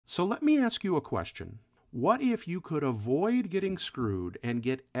So let me ask you a question. What if you could avoid getting screwed and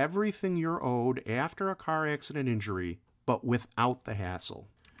get everything you're owed after a car accident injury, but without the hassle?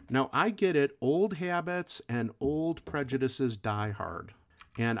 Now, I get it, old habits and old prejudices die hard.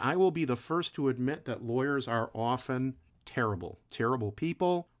 And I will be the first to admit that lawyers are often terrible. Terrible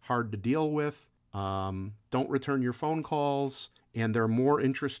people, hard to deal with, don't return your phone calls, and they're more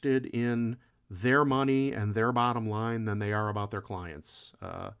interested in their money and their bottom line than they are about their clients.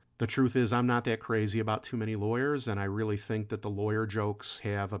 The truth is, I'm not that crazy about too many lawyers, and I really think that the lawyer jokes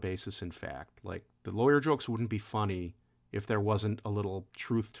have a basis in fact. Like, the lawyer jokes wouldn't be funny if there wasn't a little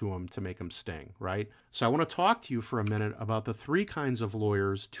truth to them to make them sting, right? So I want to talk to you for a minute about the 3 kinds of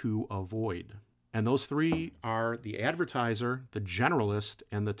lawyers to avoid. And those 3 are the advertiser, the generalist,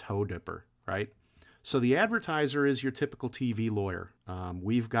 and the toe dipper, right? So the advertiser is your typical TV lawyer.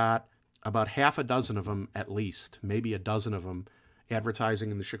 We've got about half a dozen of them at least, maybe a dozen of them,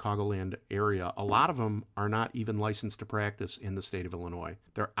 advertising in the Chicagoland area. A lot of them are not even licensed to practice in the state of Illinois.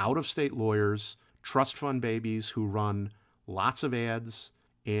 They're out-of-state lawyers, trust fund babies who run lots of ads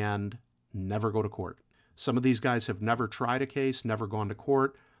and never go to court. Some of these guys have never tried a case, never gone to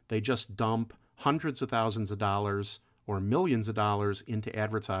court. They just dump hundreds of thousands of dollars or millions of dollars into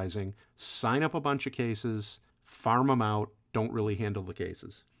advertising, sign up a bunch of cases, farm them out, don't really handle the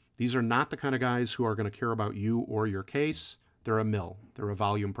cases. These are not the kind of guys who are going to care about you or your case. They're a mill. They're a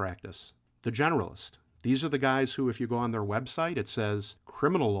volume practice. The generalist. These are the guys who, if you go on their website, it says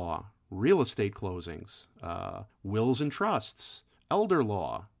criminal law, real estate closings, wills and trusts, elder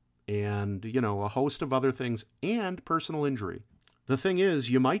law, and, a host of other things, and personal injury. The thing is,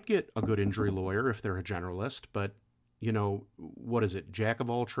 you might get a good injury lawyer if they're a generalist, but, what is it? Jack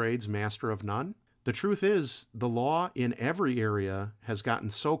of all trades, master of none? The truth is, the law in every area has gotten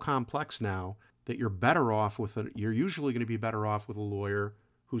so complex now that you're usually going to be better off with a lawyer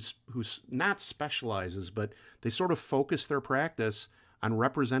who's not specializes, but they sort of focus their practice on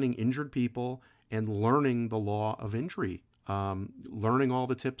representing injured people and learning the law of injury, learning all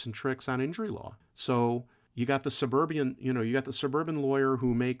the tips and tricks on injury law. So you got the suburban lawyer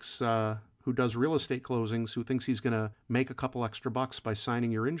who does real estate closings, who thinks he's going to make a couple extra bucks by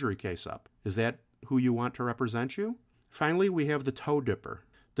signing your injury case up. Is that who you want to represent you? Finally, we have the toe dipper.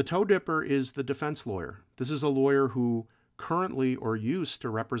 The toe dipper is the defense lawyer. This is a lawyer who currently or used to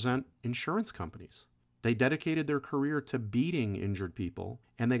represent insurance companies. They dedicated their career to beating injured people,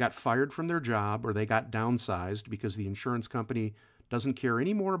 and they got fired from their job or they got downsized because the insurance company doesn't care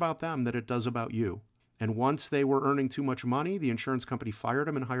any more about them than it does about you. And once they were earning too much money, the insurance company fired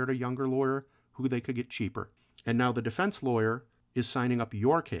them and hired a younger lawyer who they could get cheaper. And now the defense lawyer is signing up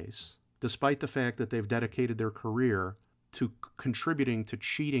your case, despite the fact that they've dedicated their career to contributing to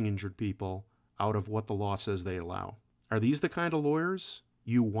cheating injured people out of what the law says they allow. Are these the kind of lawyers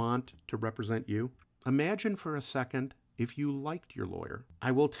you want to represent you? Imagine for a second if you liked your lawyer.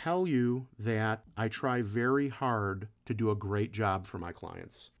 I will tell you that I try very hard to do a great job for my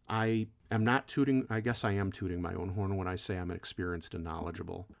clients. I guess I am tooting my own horn when I say I'm experienced and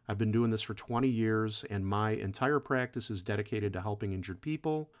knowledgeable. I've been doing this for 20 years, and my entire practice is dedicated to helping injured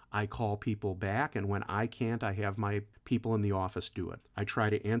people. I call people back, and when I can't, I have my people in the office do it. I try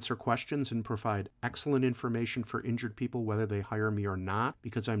to answer questions and provide excellent information for injured people, whether they hire me or not,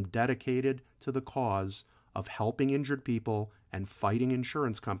 because I'm dedicated to the cause of helping injured people and fighting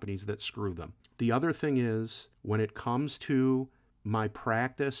insurance companies that screw them. The other thing is, when it comes to my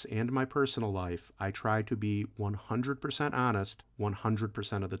practice and my personal life, I try to be 100% honest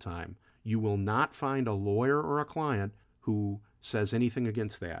 100% of the time. You will not find a lawyer or a client who says anything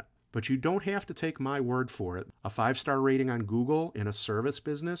against that. But you don't have to take my word for it. A 5-star rating on Google in a service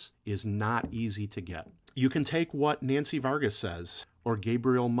business is not easy to get. You can take what Nancy Vargas says, or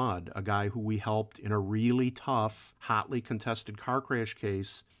Gabriel Mudd, a guy who we helped in a really tough, hotly contested car crash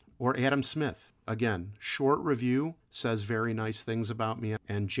case, or Adam Smith. Again, short review, says very nice things about me,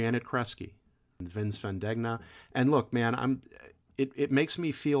 and Janet Kresge, and Vince Vendegna. And look, man, it makes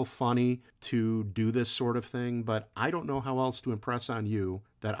me feel funny to do this sort of thing, but I don't know how else to impress on you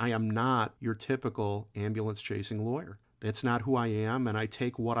that I am not your typical ambulance-chasing lawyer. That's not who I am, and I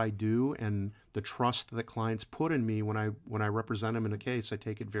take what I do and the trust that clients put in me when I represent them in a case, I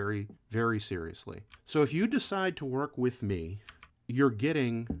take it very, very seriously. So if you decide to work with me, you're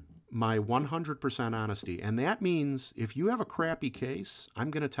getting my 100% honesty. And that means if you have a crappy case,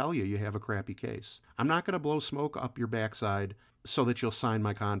 I'm going to tell you have a crappy case. I'm not going to blow smoke up your backside so that you'll sign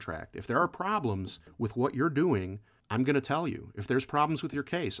my contract. If there are problems with what you're doing, I'm going to tell you. If there's problems with your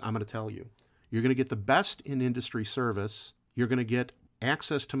case, I'm going to tell you. You're going to get the best in industry service. You're going to get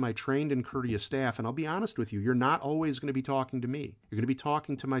access to my trained and courteous staff. And I'll be honest with you, you're not always going to be talking to me. You're going to be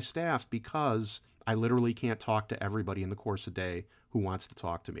talking to my staff because I literally can't talk to everybody in the course of the day who wants to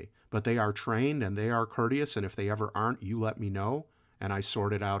talk to me. But they are trained and they are courteous, and if they ever aren't, you let me know, and I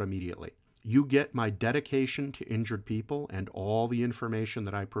sort it out immediately. You get my dedication to injured people and all the information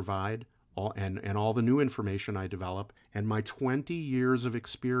that I provide, and all the new information I develop, and my 20 years of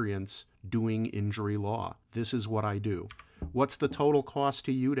experience doing injury law. This is what I do. What's the total cost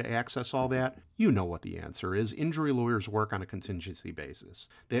to you to access all that? You know what the answer is. Injury lawyers work on a contingency basis.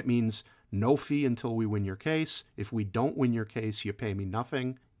 That means no fee until we win your case. If we don't win your case, you pay me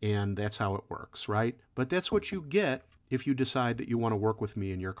nothing, and that's how it works, right? But that's what you get if you decide that you want to work with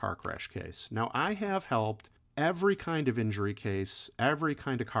me in your car crash case. Now, I have helped every kind of injury case, every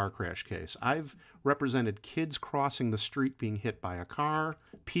kind of car crash case. I've represented kids crossing the street being hit by a car,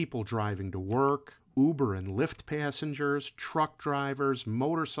 people driving to work, Uber and Lyft passengers, truck drivers,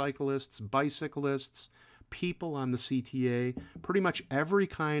 motorcyclists, bicyclists, people on the CTA, pretty much every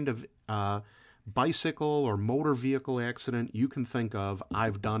kind of bicycle or motor vehicle accident you can think of,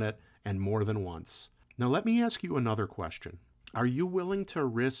 I've done it, and more than once. Now let me ask you another question. Are you willing to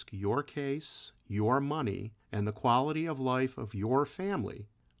risk your case, your money, and the quality of life of your family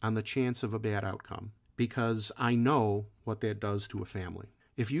on the chance of a bad outcome? Because I know what that does to a family.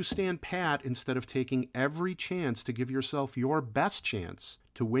 If you stand pat instead of taking every chance to give yourself your best chance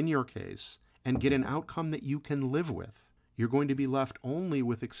to win your case and get an outcome that you can live with, you're going to be left only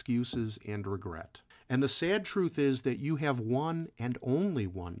with excuses and regret. And the sad truth is that you have one and only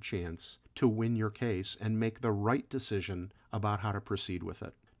one chance to win your case and make the right decision about how to proceed with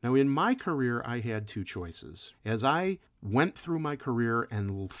it. Now, in my career, I had two choices. As I went through my career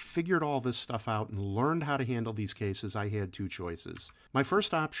and figured all this stuff out and learned how to handle these cases, I had two choices. My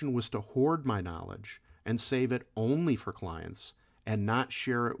first option was to hoard my knowledge and save it only for clients and not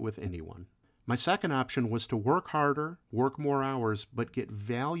share it with anyone. My second option was to work harder, work more hours, but get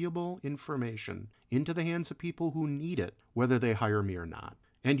valuable information into the hands of people who need it, whether they hire me or not.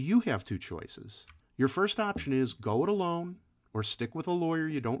 And you have two choices. Your first option is go it alone or stick with a lawyer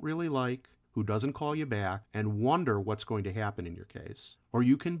you don't really like, who doesn't call you back, and wonder what's going to happen in your case. Or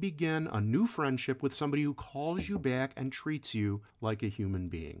you can begin a new friendship with somebody who calls you back and treats you like a human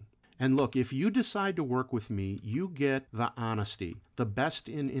being. And look, if you decide to work with me, you get the honesty, the best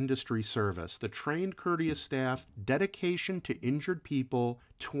in industry service, the trained, courteous staff, dedication to injured people,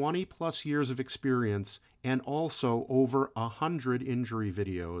 20 plus years of experience, and also over 100 injury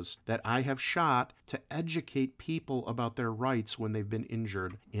videos that I have shot to educate people about their rights when they've been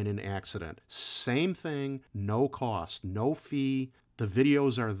injured in an accident. Same thing, no cost, no fee. The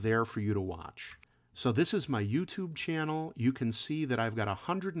videos are there for you to watch. So this is my YouTube channel. You can see that I've got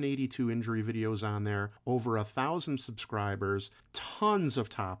 182 injury videos on there, over 1,000 subscribers, tons of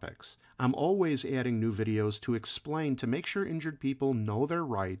topics. I'm always adding new videos to explain, to make sure injured people know their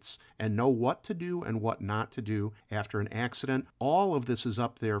rights and know what to do and what not to do after an accident. All of this is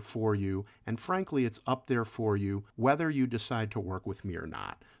up there for you, and frankly, it's up there for you whether you decide to work with me or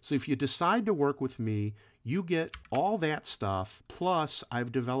not. So if you decide to work with me, you get all that stuff, plus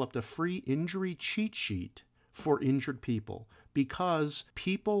I've developed a free injury cheat sheet for injured people because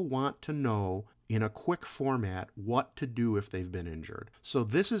people want to know in a quick format what to do if they've been injured. So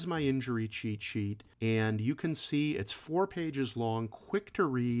this is my injury cheat sheet, and you can see it's 4 pages long, quick to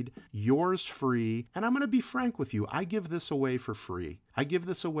read, yours free. And I'm going to be frank with you, I give this away for free. I give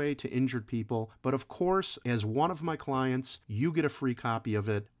this away to injured people, but of course, as one of my clients, you get a free copy of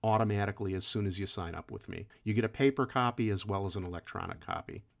it automatically as soon as you sign up with me. You get a paper copy as well as an electronic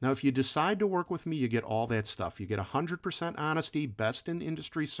copy. Now, if you decide to work with me, you get all that stuff. You get 100% honesty, best in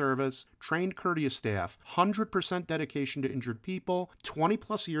industry service, trained courteous staff, 100% dedication to injured people, 20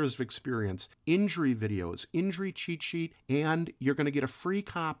 plus years of experience, injury videos, injury cheat sheet, and you're going to get a free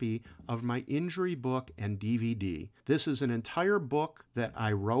copy of my injury book and DVD. This is an entire book that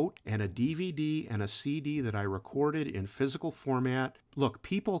I wrote and a DVD and a CD that I recorded in physical format. Look,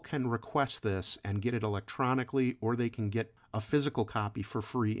 people can request this and get it electronically, or they can get a physical copy for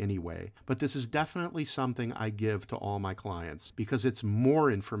free anyway. But this is definitely something I give to all my clients because it's more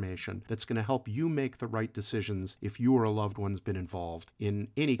information that's going to help you make the right decisions if you or a loved one's been involved in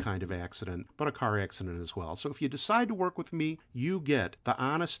any kind of accident, but a car accident as well. So if you decide to work with me, you get the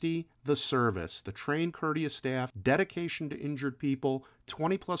honesty, the service, the trained courteous staff, dedication to injured people,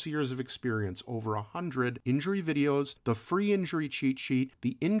 20 plus years of experience, over 100 injury videos, the free injury cheat sheet,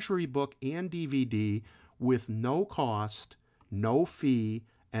 the injury book and DVD with no cost, no fee,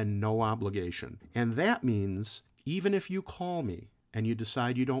 and no obligation. And that means even if you call me and you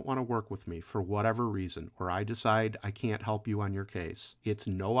decide you don't want to work with me for whatever reason, or I decide I can't help you on your case, it's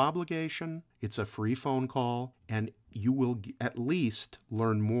no obligation, it's a free phone call, and you will at least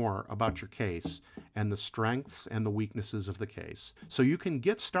learn more about your case and the strengths and the weaknesses of the case. So you can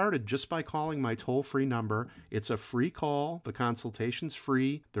get started just by calling my toll-free number. It's a free call. The consultation's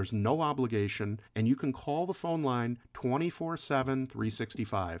free. There's no obligation. And you can call the phone line 24/7,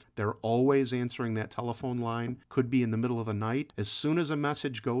 365. They're always answering that telephone line. Could be in the middle of the night. As soon as a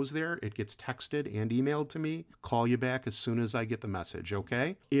message goes there, it gets texted and emailed to me. Call you back as soon as I get the message,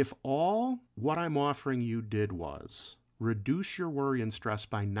 okay? If all what I'm offering you did was reduce your worry and stress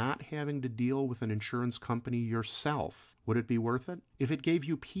by not having to deal with an insurance company yourself, would it be worth it? If it gave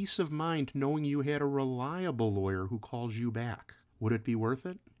you peace of mind knowing you had a reliable lawyer who calls you back, would it be worth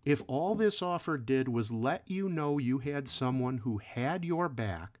it? If all this offer did was let you know you had someone who had your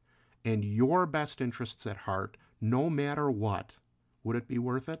back and your best interests at heart, no matter what, would it be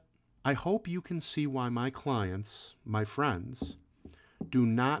worth it? I hope you can see why my clients, my friends, do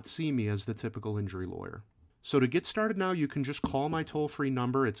not see me as the typical injury lawyer. So to get started now, you can just call my toll-free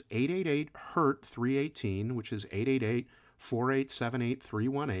number. It's 888-HURT-318, which is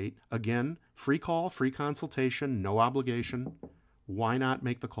 888-487-8318. Again, free call, free consultation, no obligation. Why not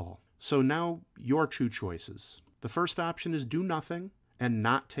make the call? So now your two choices. The first option is do nothing and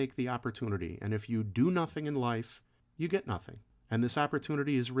not take the opportunity. And if you do nothing in life, you get nothing. And this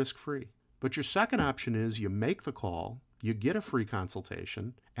opportunity is risk-free. But your second option is you make the call, you get a free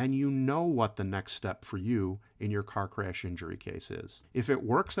consultation, and you know what the next step for you in your car crash injury case is. If it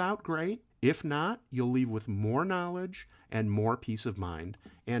works out, great. If not, you'll leave with more knowledge and more peace of mind.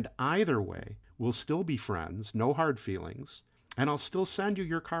 And either way, we'll still be friends, no hard feelings, and I'll still send you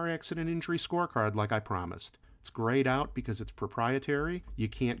your car accident injury scorecard like I promised. It's grayed out because it's proprietary. You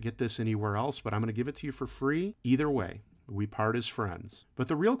can't get this anywhere else, but I'm going to give it to you for free. Either way, we part as friends. But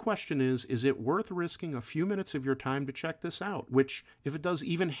the real question is it worth risking a few minutes of your time to check this out? Which, if it does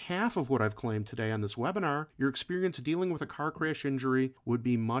even half of what I've claimed today on this webinar, your experience dealing with a car crash injury would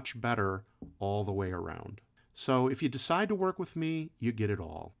be much better all the way around. So if you decide to work with me, you get it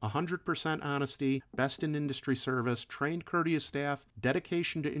all. 100% honesty, best in industry service, trained courteous staff,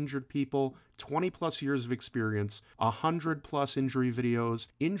 dedication to injured people, 20 plus years of experience, 100 plus injury videos,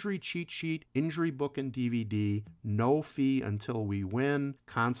 injury cheat sheet, injury book and DVD, no fee until we win.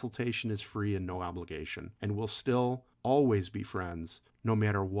 Consultation is free and no obligation. And we'll still always be friends, no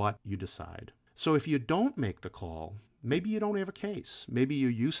matter what you decide. So if you don't make the call, maybe you don't have a case. Maybe you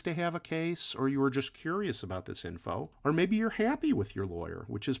used to have a case, or you were just curious about this info. Or maybe you're happy with your lawyer,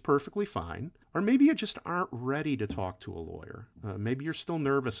 which is perfectly fine. Or maybe you just aren't ready to talk to a lawyer. Maybe you're still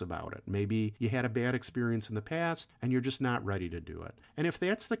nervous about it. Maybe you had a bad experience in the past and you're just not ready to do it. And if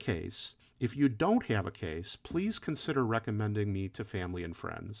that's the case, if you don't have a case, please consider recommending me to family and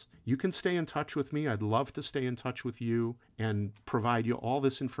friends. You can stay in touch with me. I'd love to stay in touch with you and provide you all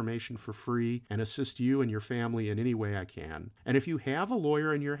this information for free and assist you and your family in any way I can. And if you have a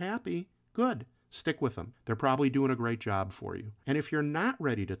lawyer and you're happy, good. Stick with them. They're probably doing a great job for you. And if you're not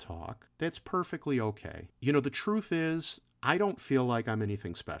ready to talk, that's perfectly okay. You know, the truth is, I don't feel like I'm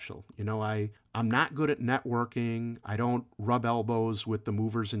anything special. You know, I'm not good at networking. I don't rub elbows with the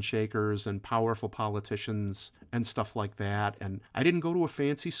movers and shakers and powerful politicians and stuff like that. And I didn't go to a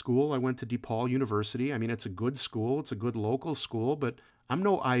fancy school. I went to DePaul University. I mean, it's a good school. It's a good local school, but I'm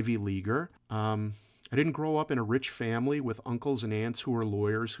no Ivy Leaguer. I didn't grow up in a rich family with uncles and aunts who were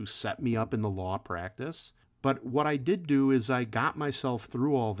lawyers who set me up in the law practice. But what I did do is I got myself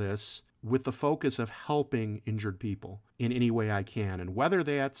through all this with the focus of helping injured people in any way I can. And whether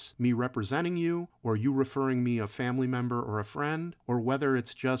that's me representing you, or you referring me a family member or a friend, or whether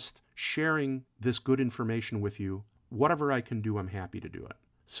it's just sharing this good information with you, whatever I can do, I'm happy to do it.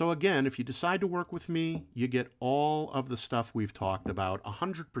 So again, if you decide to work with me, you get all of the stuff we've talked about,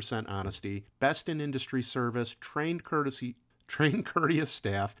 100% honesty, best in industry service, trained courteous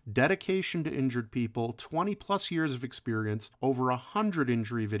staff, dedication to injured people, 20 plus years of experience, over 100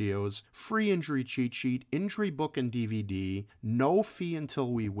 injury videos, free injury cheat sheet, injury book and DVD, no fee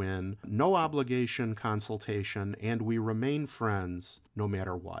until we win, no obligation consultation, and we remain friends no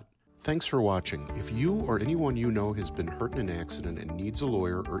matter what. Thanks for watching. If you or anyone you know has been hurt in an accident and needs a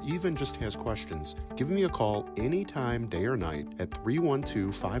lawyer, or even just has questions, give me a call anytime, day or night, at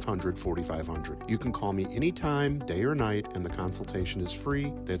 312-500-4500. You can call me anytime, day or night, and the consultation is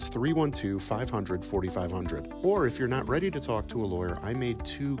free. That's 312-500-4500. Or if you're not ready to talk to a lawyer, I made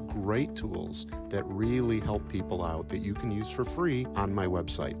 2 great tools that really help people out that you can use for free on my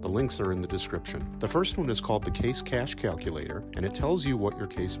website. The links are in the description. The first one is called the Case Cash Calculator, and it tells you what your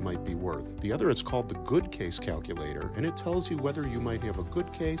case might be be worth. The other is called the Good Case Calculator, and it tells you whether you might have a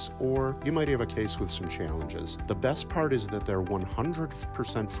good case or you might have a case with some challenges. The best part is that they're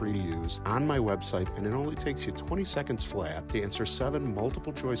 100% free to use on my website, and it only takes you 20 seconds flat to answer 7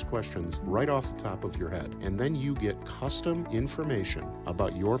 multiple choice questions right off the top of your head. And then you get custom information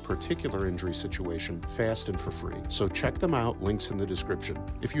about your particular injury situation fast and for free. So check them out, links in the description.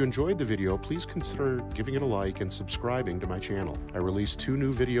 If you enjoyed the video, please consider giving it a like and subscribing to my channel. I release 2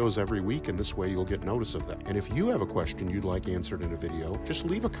 new videos every week, and this way you'll get notice of them. And if you have a question you'd like answered in a video, just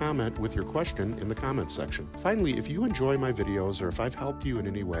leave a comment with your question in the comments section. Finally, if you enjoy my videos or if I've helped you in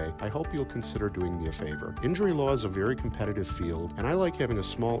any way, I hope you'll consider doing me a favor. Injury law is a very competitive field, and I like having a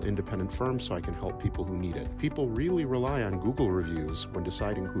small independent firm so I can help people who need it. People really rely on Google reviews when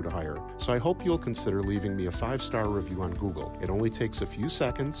deciding who to hire, so I hope you'll consider leaving me a 5-star review on Google. It only takes a few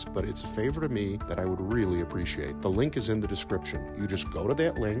seconds, but it's a favor to me that I would really appreciate. The link is in the description. You just go to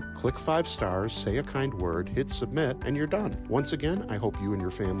that link, click 5 stars, say a kind word, hit submit, and you're done. Once again, I hope you and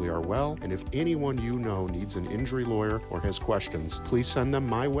your family are well, and if anyone you know needs an injury lawyer or has questions, please send them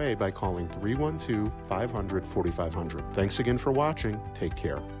my way by calling 312-500-4500. Thanks again for watching. Take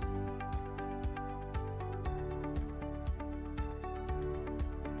care.